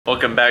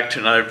Welcome back to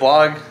another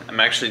vlog. I'm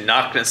actually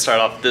not going to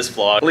start off this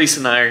vlog. Elise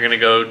and I are going to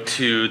go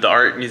to the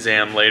art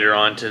museum later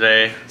on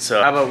today.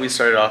 So how about we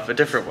start it off a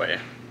different way?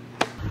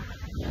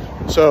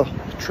 So,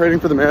 training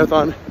for the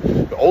marathon,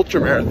 the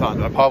ultra marathon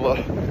that Pablo,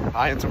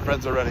 I and some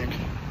friends are running.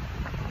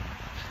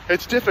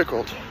 It's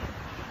difficult.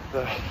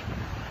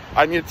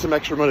 I needed some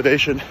extra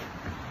motivation,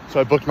 so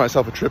I booked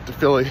myself a trip to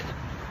Philly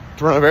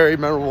to run a very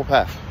memorable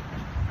path.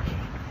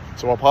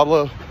 So while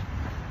Pablo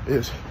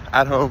is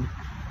at home,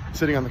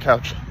 sitting on the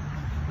couch,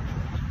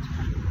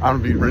 I'm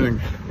gonna be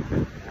running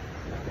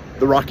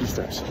the Rocky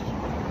steps.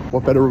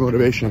 What better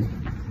motivation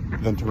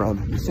than to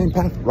run the same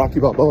path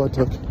Rocky Balboa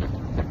took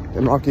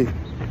in Rocky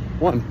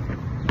 1.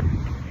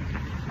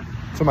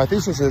 So my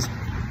thesis is,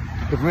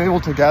 if I'm able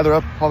to gather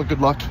up all the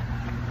good luck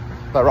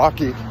that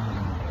Rocky,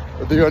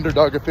 the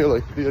underdog of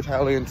Philly, the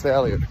Italian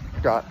stallion,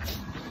 got,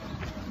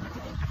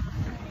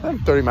 then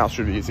 30 miles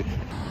should be easy.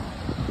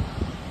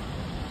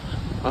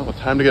 Oh,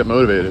 time to get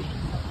motivated.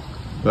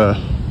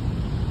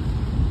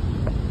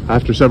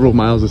 After several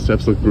miles, the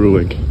steps look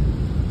grueling.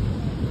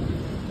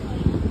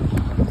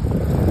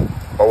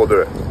 But we'll do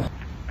it.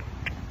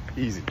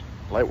 Easy,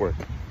 light work.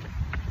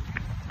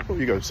 Oh,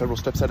 you go several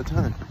steps at a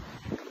time.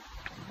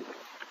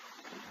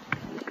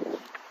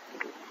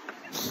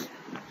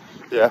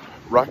 Yeah,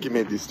 Rocky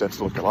made these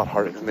steps look a lot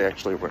harder than they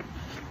actually were.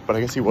 But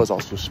I guess he was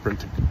also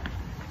sprinting.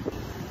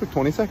 Took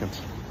 20 seconds.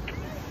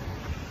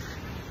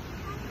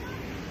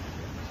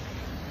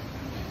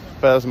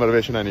 But that was the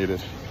motivation I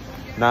needed.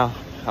 Now,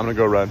 I'm gonna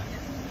go run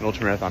an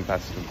ultramarathon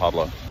faster than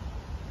Pablo.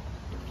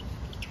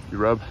 You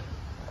rub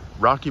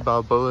Rocky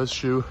Balboa's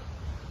shoe,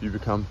 you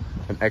become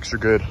an extra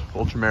good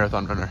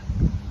ultramarathon runner.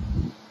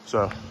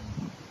 So,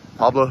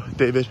 Pablo,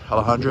 David,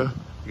 Alejandro,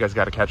 you guys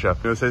gotta catch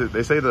up. You know,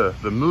 they say the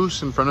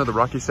moose in front of the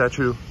Rocky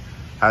statue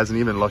has an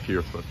even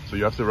luckier foot. So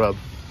you have to rub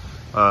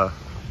the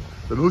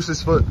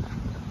moose's foot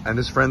and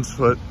his friend's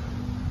foot,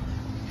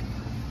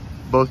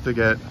 both to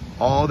get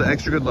all the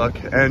extra good luck,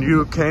 and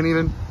you can't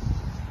even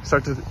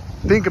start to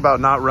think about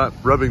not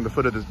rubbing the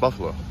foot of this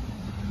buffalo.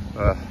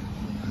 I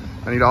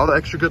need all the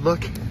extra good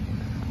luck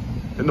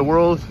in the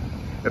world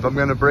if I'm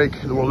gonna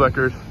break the world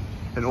record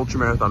in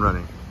ultramarathon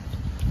running.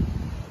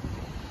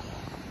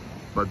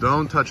 But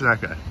don't touch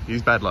that guy,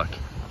 he's bad luck.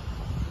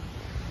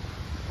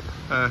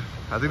 I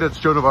think that's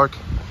Joan of Arc.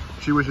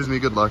 She wishes me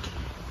good luck.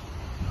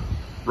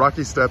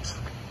 Rocky steps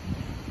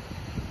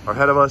are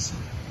ahead of us.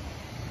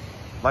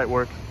 Light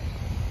work,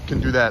 can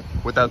do that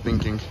without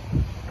thinking.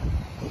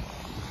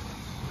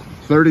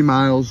 30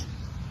 miles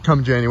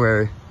come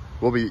January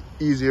will be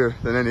easier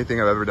than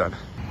anything I've ever done.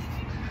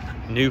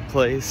 New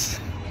place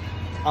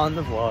on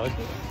the vlog.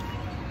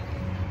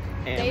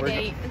 And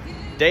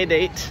day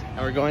date.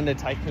 And we're going to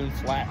Tycoon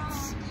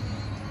Flats,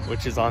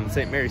 which is on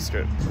St. Mary's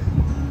Strip.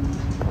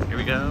 Here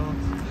we go.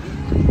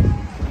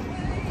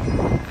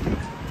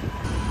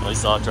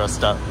 He's all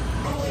dressed up.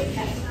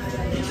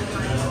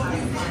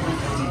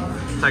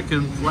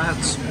 Tycoon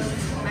Flats.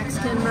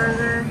 Mexican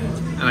burger.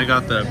 And I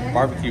got the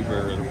barbecue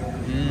burger.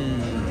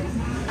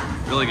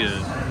 Really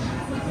good.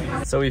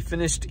 So we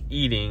finished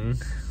eating.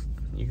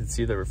 You can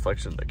see the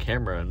reflection of the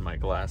camera in my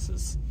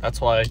glasses.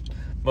 That's why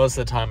most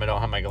of the time I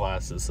don't have my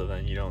glasses, so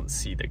then you don't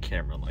see the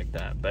camera like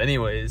that. But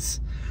anyways,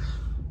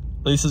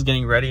 Lisa's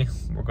getting ready.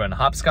 We're going to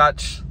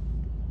hopscotch.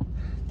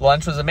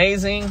 Lunch was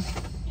amazing.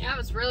 Yeah, it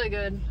was really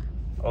good.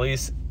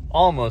 Elise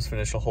almost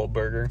finished a whole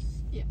burger.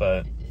 Yeah,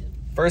 but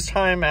first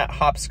time at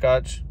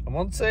hopscotch. I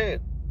won't say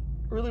it.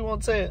 Really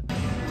won't say it.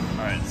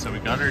 All right, so we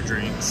got our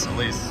drinks.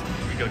 Elise,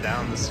 we go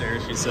down the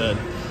stairs, she said.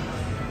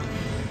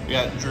 We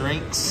got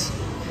drinks.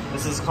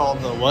 This is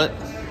called the what?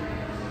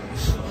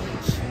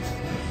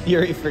 You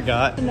already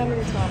forgot. Numb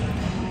your tongue.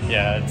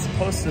 Yeah, it's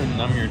supposed to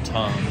numb your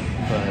tongue,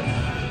 but it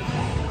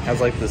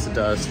has like this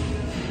dust.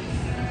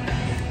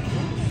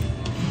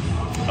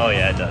 Oh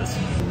yeah, it does.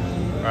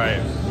 All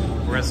right,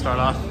 we're gonna start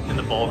off in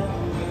the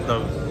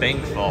bank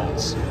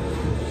vaults.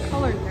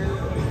 Color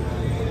therapy.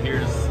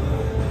 Here's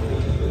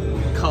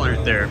color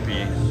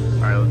therapy.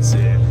 All right, let's see.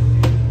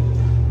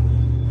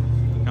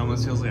 It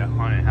almost feels like a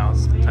haunted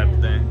house type of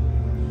thing.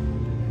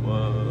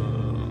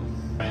 Whoa.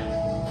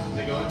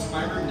 They go into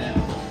my room now.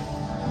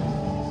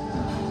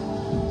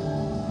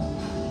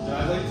 Do I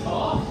look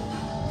tall?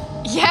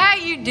 Yeah,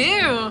 you do.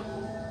 Am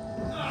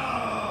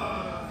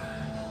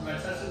I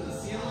touching the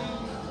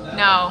ceiling?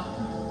 No.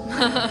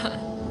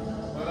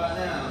 What about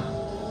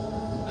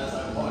now? As I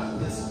walk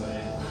this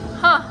way.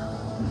 Huh.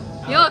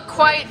 You look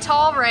quite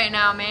tall right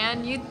now,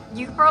 man. You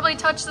could probably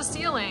touch the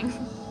ceiling. You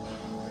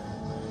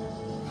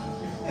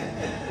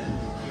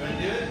wanna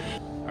do it?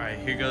 Alright,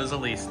 here goes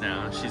Elise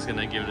now. She's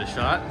gonna give it a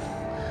shot.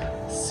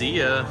 See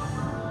ya.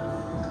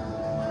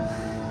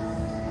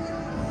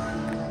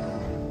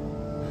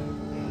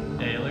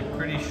 Hey, you look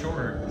pretty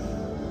short.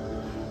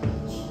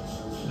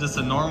 Just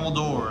a normal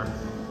door.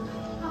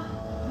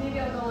 Maybe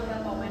I'll go look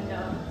out the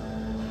window.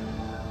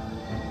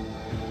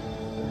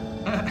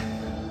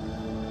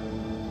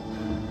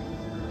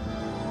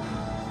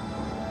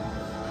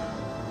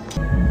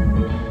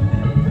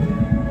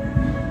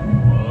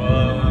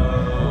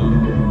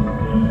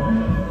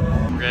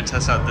 gonna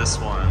test out this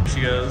one.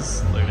 She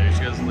goes, look there,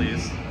 she goes,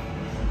 Elise.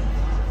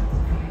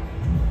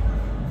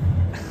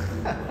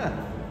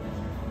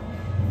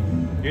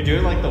 You're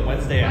doing like the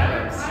Wednesday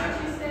Addams.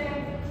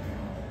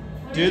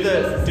 Do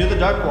the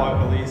duck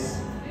walk, Elise.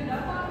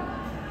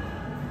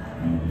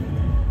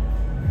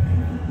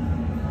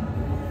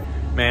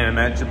 Man,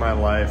 imagine my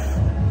life.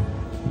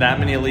 That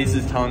many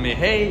Elises telling me,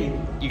 hey,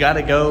 you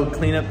gotta go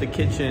clean up the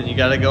kitchen. You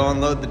gotta go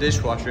unload the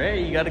dishwasher.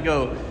 Hey, you gotta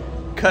go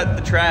cut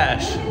the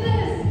trash.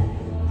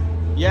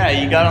 Yeah,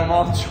 you got them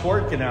all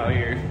twerking out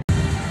here.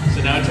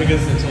 So now it took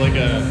us into like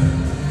a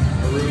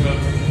room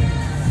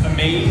of a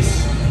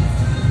maze.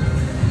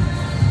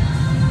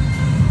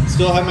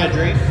 Still have my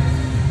drink.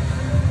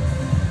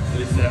 At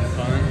least have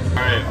fun.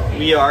 All right,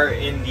 we are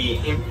in the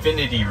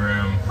infinity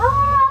room.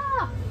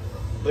 Ah!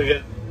 Look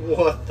at,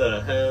 what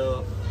the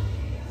hell?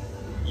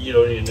 You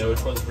don't even know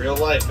which one's real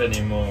life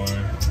anymore.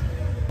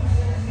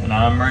 And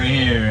I'm right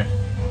here.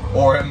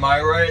 Or am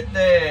I right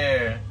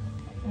there?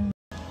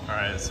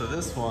 Alright, so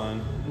this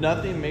one,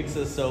 nothing makes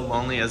us so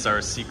lonely as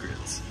our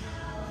secrets.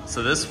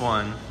 So this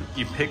one,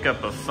 you pick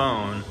up a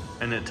phone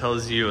and it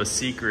tells you a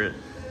secret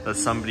that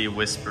somebody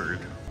whispered.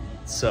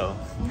 So,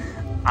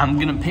 I'm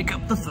gonna pick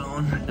up the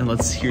phone and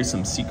let's hear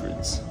some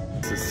secrets.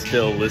 This is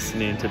still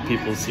listening to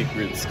people's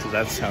secrets because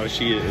that's how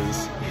she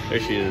is.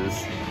 There she is.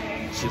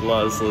 She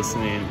loves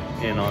listening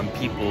in on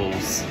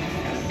people's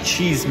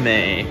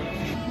chisme.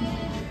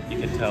 You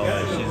can tell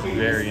that she's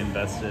very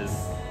invested.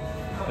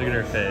 Look at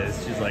her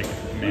face. She's like,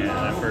 man,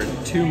 I've heard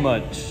too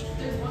much.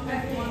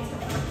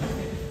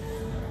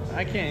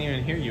 I can't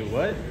even hear you.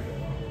 What?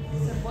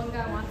 One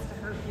guy wants to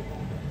hurt people.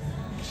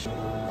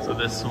 So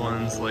this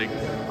one's like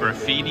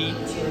graffiti.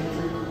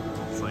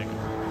 It's like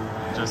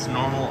just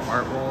normal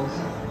art walls.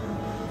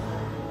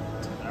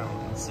 I don't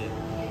know, let's see.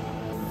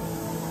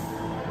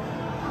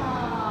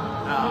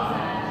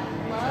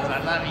 Says I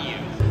love you.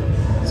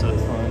 So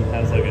this one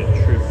has like a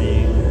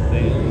trippy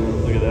thing.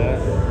 Look at that.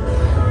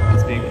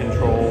 It's being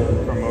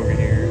controlled from over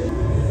here.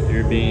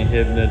 You're being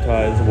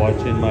hypnotized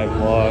watching my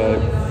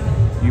vlog.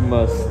 You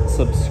must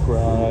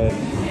subscribe.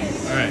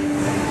 Alright.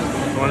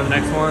 Go on to the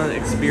next one.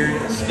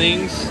 Experience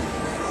things.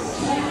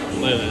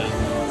 Look at that.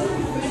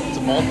 It's a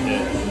ball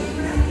pit.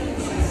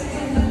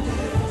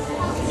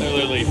 They're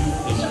literally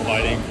just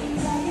fighting.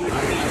 It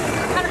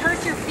kind of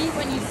hurts your feet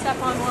when you step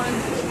on one.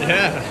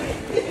 Yeah.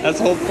 That's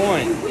the whole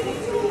point.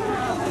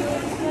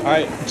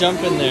 Alright,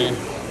 jump in there.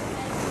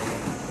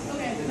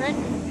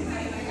 Ready?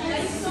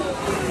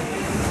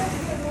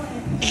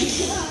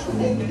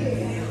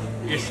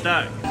 You're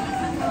stuck.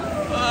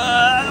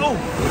 Oh.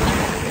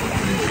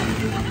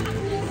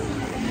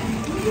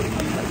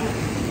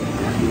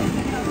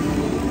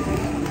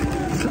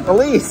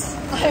 Elise!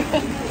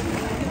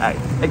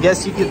 I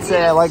guess you could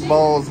say I like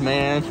balls,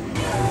 man.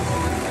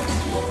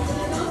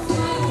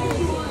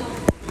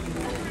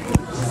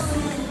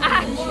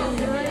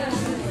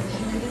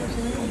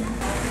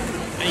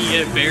 You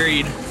get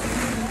buried.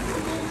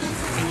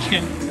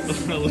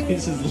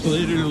 Elise is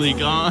literally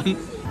gone. Do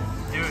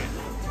it.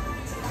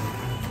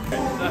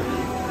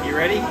 You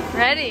ready?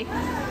 Ready.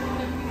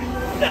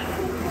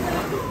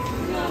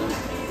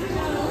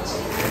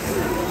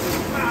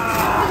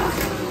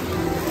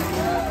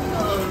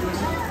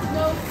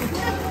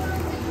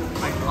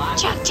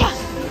 Chuck, chuck.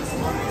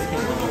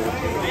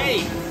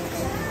 Hey,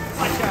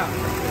 watch out.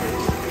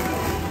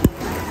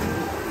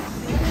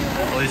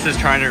 Elisa's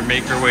trying to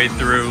make her way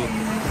through.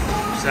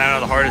 She's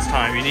having the hardest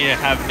time. You need to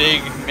have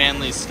big,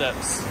 manly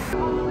steps.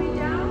 All the way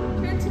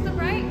down, turn to the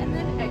right, and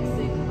then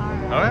exit.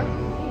 All right. Okay.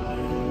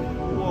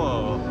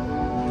 Whoa.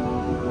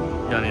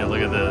 Y'all need to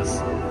look at this.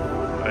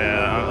 Oh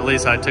yeah, at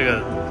least I took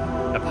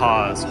a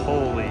pause.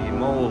 Holy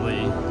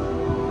moly.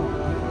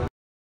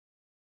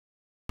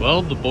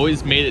 Well, the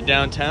boys made it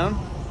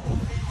downtown.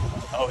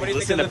 Oh, he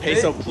listened to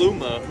Peso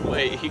Pluma.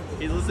 Wait, he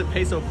listened to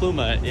Peso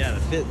Pluma. Yeah, the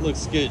fit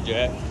looks good,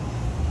 Jack.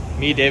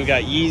 Me and Dave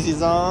got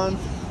Yeezys on.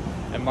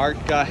 And Mark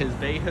got his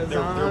Vejas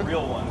on. They're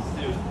real ones,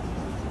 too.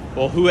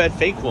 Well, who had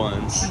fake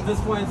ones? At this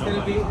point, it's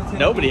gonna be...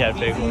 Nobody had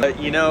fake ones. But,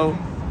 you know,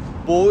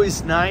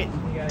 boys' night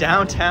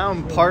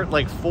downtown, part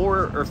like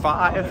 4 or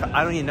 5.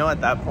 I don't even know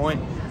at that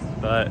point.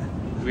 But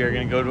we are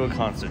going to go to a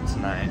concert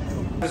tonight.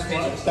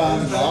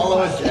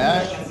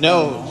 Jack?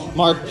 No,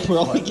 Mark, we're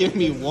only giving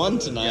me one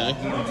tonight.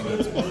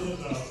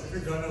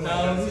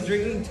 No, he's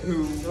drinking 2.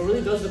 It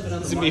really does depend on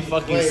the It's going to be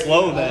fucking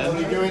slow Are then.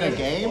 we doing a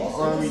game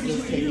or are we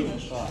just taking a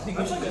shot? I think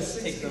we should just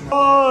take them.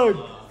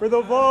 Vlog! For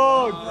the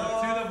vlog! To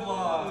the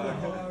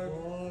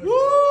vlog.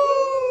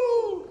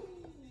 Woo!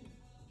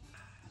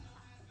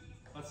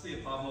 Let's see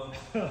it, Pablo.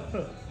 Not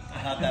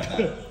that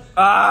bad.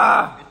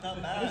 Ah! It's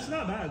not bad. It's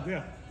not bad,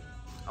 yeah.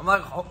 I'm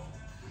like, oh.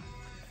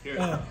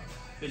 Here.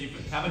 Did you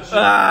have a chip?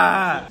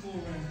 Ah!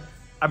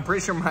 I'm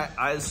pretty sure my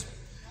eyes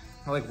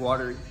are like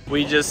watery.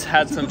 We just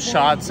had some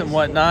shots and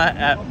whatnot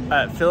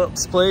at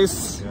Philip's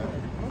place.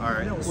 All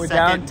right. We're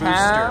Second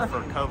downtown.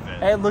 booster for COVID.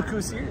 Hey, look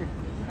who's here.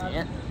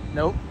 Yeah.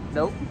 Nope,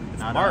 nope. It's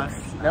Not Mark.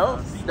 us.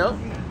 Nope, nope.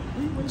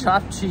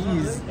 Chopped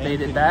cheese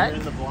made it back.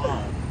 Here's the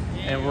vlog.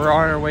 And we're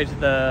on our way to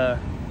the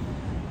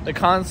the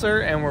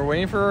concert and we're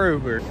waiting for our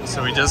Uber.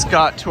 So we just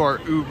got to our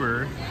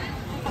Uber.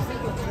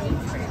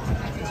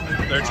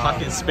 They're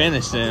talking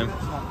Spanish to him.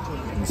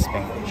 In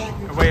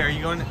Spanish. Wait, are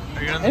you going to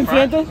the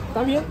front?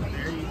 ¿Está bien?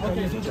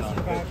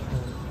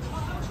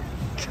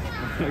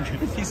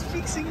 He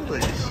speaks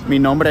English. Mi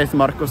nombre es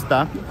Marcos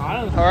Ta.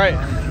 Alright,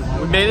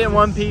 we made it in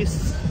one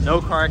piece. No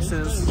car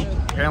accidents.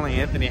 Apparently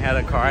Anthony had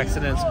a car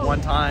accident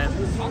one time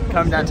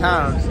coming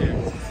downtown.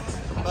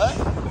 But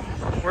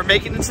we're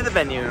making it to the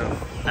venue.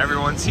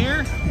 Everyone's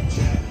here.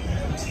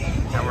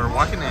 And we're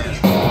walking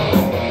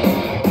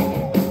in.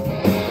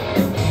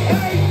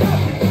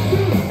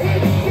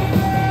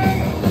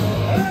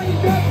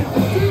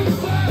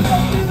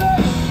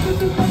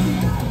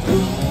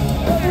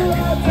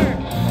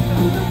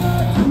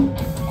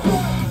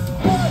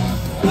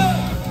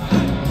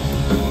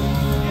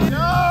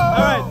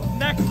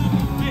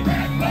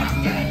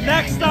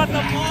 Next on the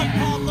vlog,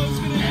 Pablo's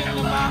gonna get in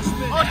the last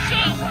minute. Oh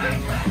shit!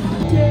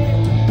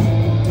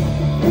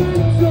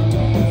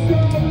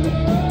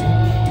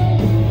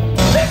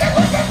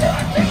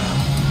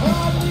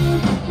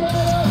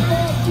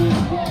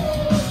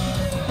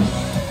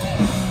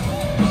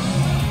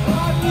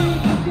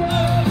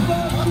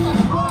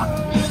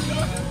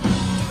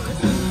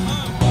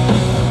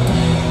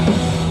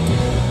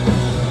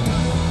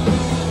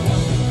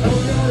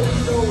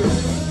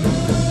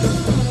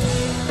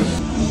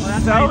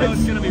 So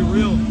it's gonna be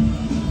real.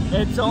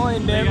 It's only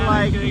been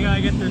They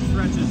gotta get their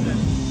stretches in.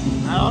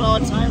 I don't know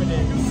what time it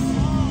is.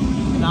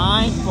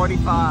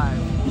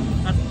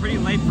 9:45. That's pretty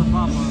late for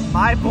Pablo.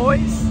 My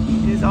voice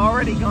is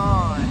already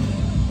gone.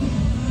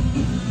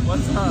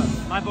 What's up?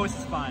 My voice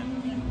is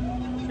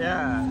fine.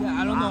 Yeah.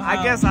 I don't know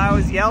I guess I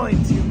was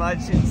yelling too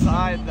much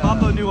inside the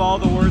Pablo knew all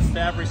the words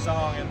to every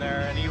song in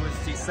there, and he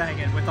sang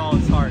it with all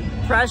his heart.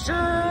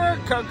 pressure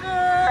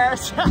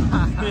cookers.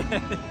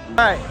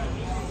 Alright.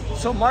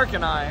 So Mark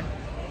and I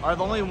are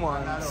the only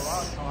ones.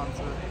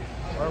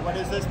 Or what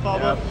is this,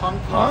 Pablo?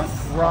 Punk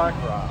rock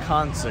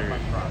concert.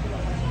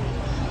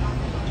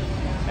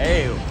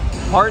 Hey,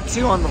 part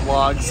 2 on the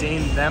vlog,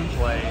 seeing them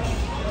play.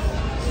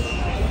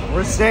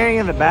 We're staying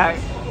in the back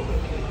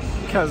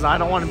because I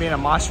don't want to be in a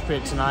mosh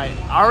pit tonight.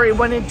 I already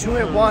went into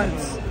it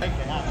once.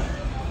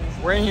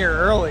 We're in here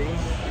early.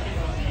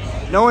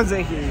 No one's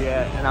in here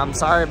yet, and I'm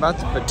sorry about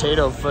the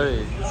potato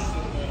footage.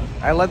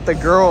 I let the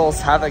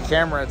girls have the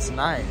camera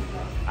tonight.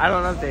 I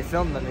don't know if they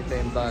filmed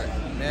anything, but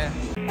meh.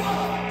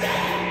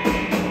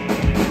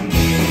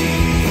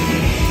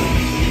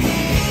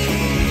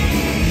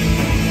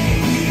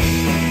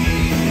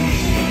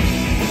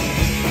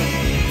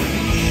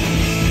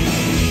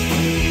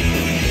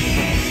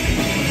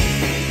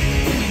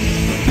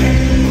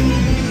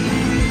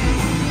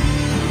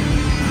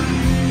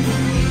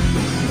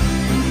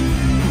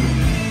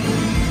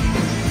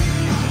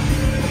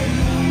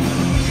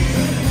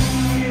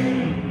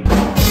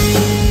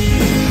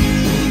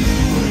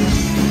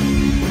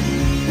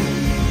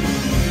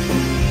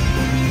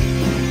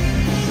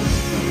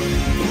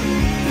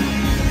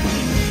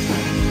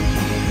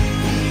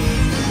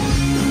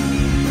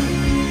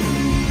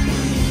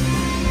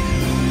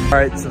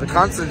 Alright, so the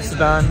concert's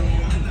done.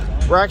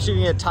 We're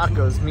actually gonna get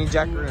tacos. Me and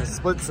Jack are gonna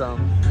split some.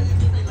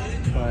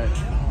 But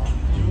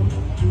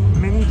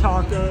Mini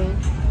taco.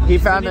 he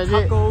found a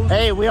Mini new, tacos.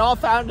 hey, we all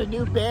found a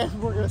new band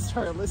we're gonna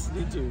start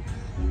listening to.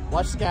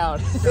 Watch Scout.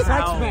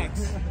 Sex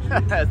Mix.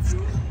 That's,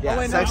 yeah,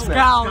 wait, Sex no, Mix.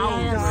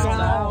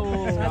 Scout.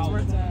 That's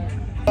where it's at.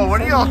 Oh,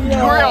 what are y'all, who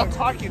are y'all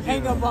talking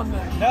Hang to? up on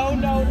that.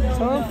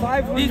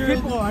 No. These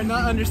people are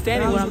not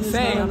understanding what I'm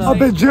saying. $1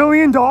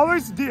 bajillion?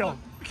 Deal.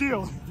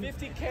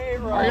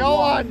 50K raw. Are y'all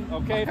on?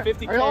 Okay,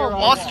 50K Are y'all on raw.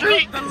 Wall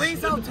Street? The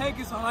least I'll take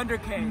is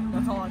 100K.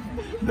 That's all I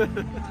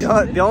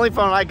take. The only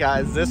phone I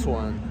got is this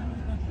one.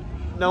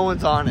 No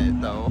one's on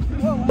it though.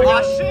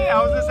 Oh shit, I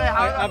was gonna say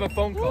how I have a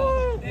phone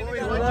call. What'd you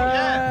get? What'd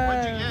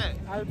you get?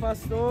 Al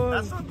pastor.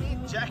 That's what me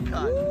and Jack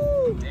got.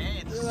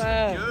 Dang, this is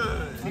that. good.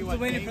 I'm still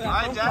waiting for that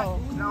Alright, phone Jack. call.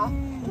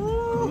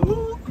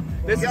 No.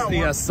 This is got the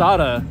one.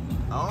 asada.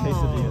 Oh.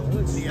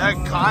 The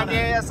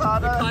Kanye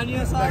asada? Kanye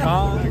aside.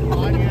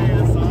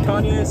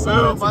 Kanye Ooh,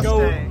 asada to go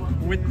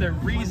Mustang. with the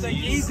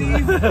Reese's.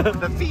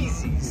 The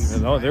feces.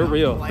 No, they're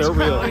real. They're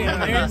real. They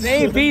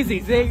ain't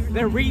Beezies.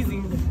 They're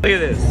Reezies. Look at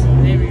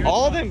this.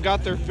 All of them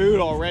got their food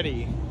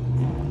already.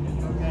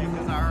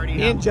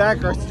 Me and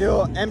Jack are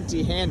still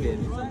empty-handed.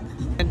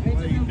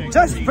 And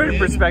just to put in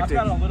perspective,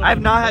 I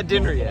have not had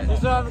dinner yet. I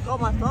still haven't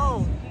called my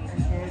phone.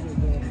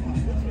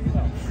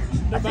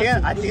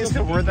 I think it's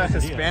the word that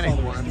Hispanic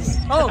ones.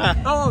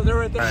 Oh, they're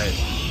right there. Alright,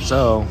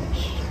 so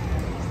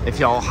if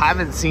y'all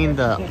haven't seen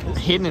the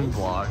hidden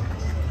vlog,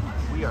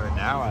 we are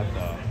now at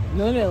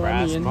the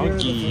Brass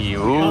Monkey.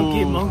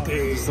 Ooh.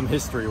 Monkey. Some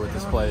history with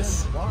this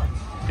place.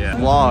 Yeah.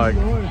 Vlog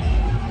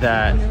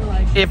that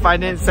if I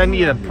didn't send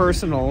you the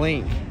personal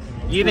link,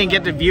 you didn't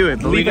get to view it.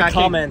 But we Leave a got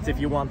comment if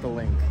you want the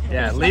link.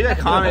 Yeah, leave a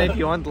comment if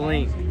you want the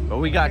link. But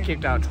we got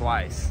kicked out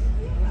twice.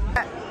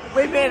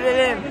 We made it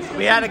in.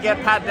 We had to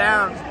get pat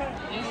down.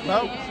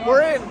 Well,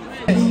 we're in.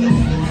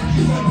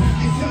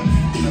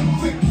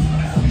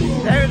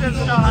 David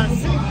doesn't know how to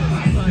sing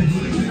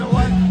this,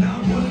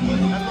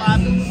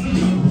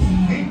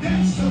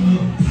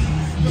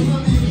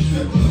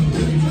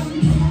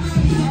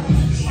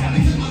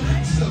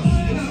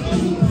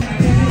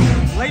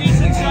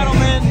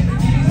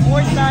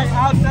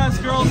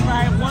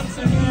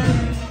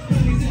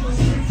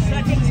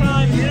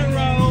 in a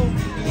row.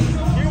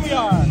 Here we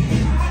are.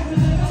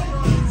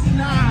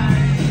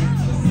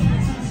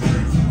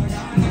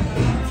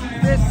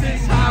 This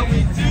is how we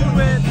do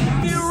it.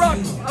 You rock.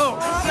 Oh,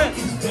 shit.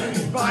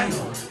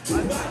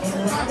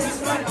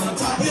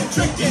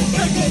 Tricky.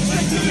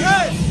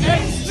 Hey,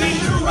 hey,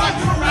 you rock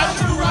around.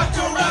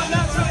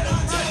 That's right.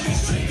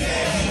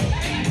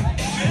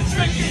 It's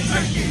tricky.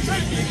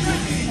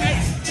 Hey,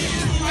 you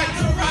rock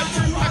around.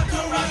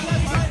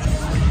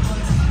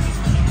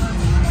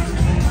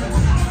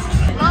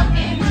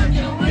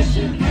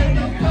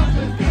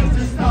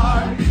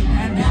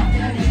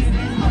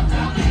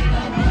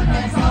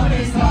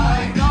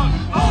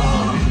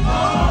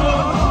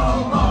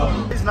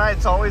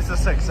 It's always a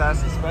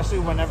success, especially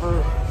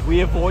whenever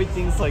we avoid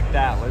things like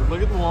that. Like,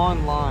 look at the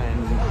long line.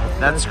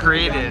 That's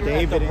created.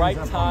 At the right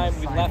time,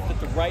 we left at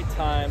the right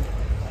time.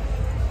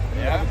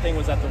 Yeah. Everything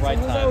was at the right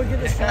time. We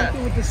get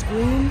distracted with the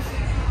screens.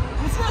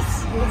 What's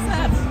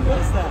that?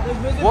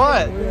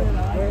 What?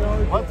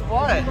 What's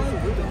what?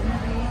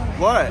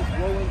 What?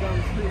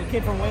 It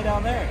came from way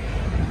down there.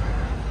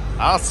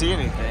 I don't see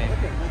anything.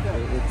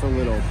 It's a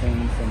little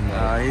thing from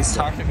he's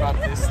talking about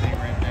this thing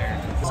right there.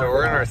 So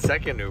we're in our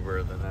second Uber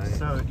of the night.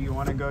 So, do you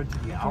want to go to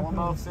the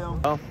Alamo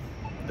film? Well,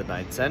 the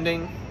night's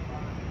ending.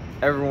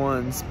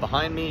 Everyone's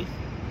behind me.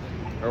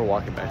 We're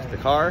walking back to the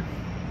car.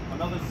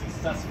 Another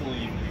successful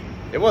evening.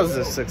 It was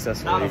a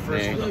successful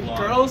evening. The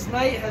girls'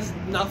 night has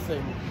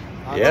nothing.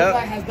 Yeah. Girls'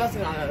 night has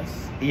nothing on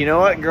us. You know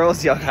what,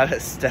 girls? Y'all gotta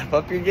step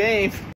up your game.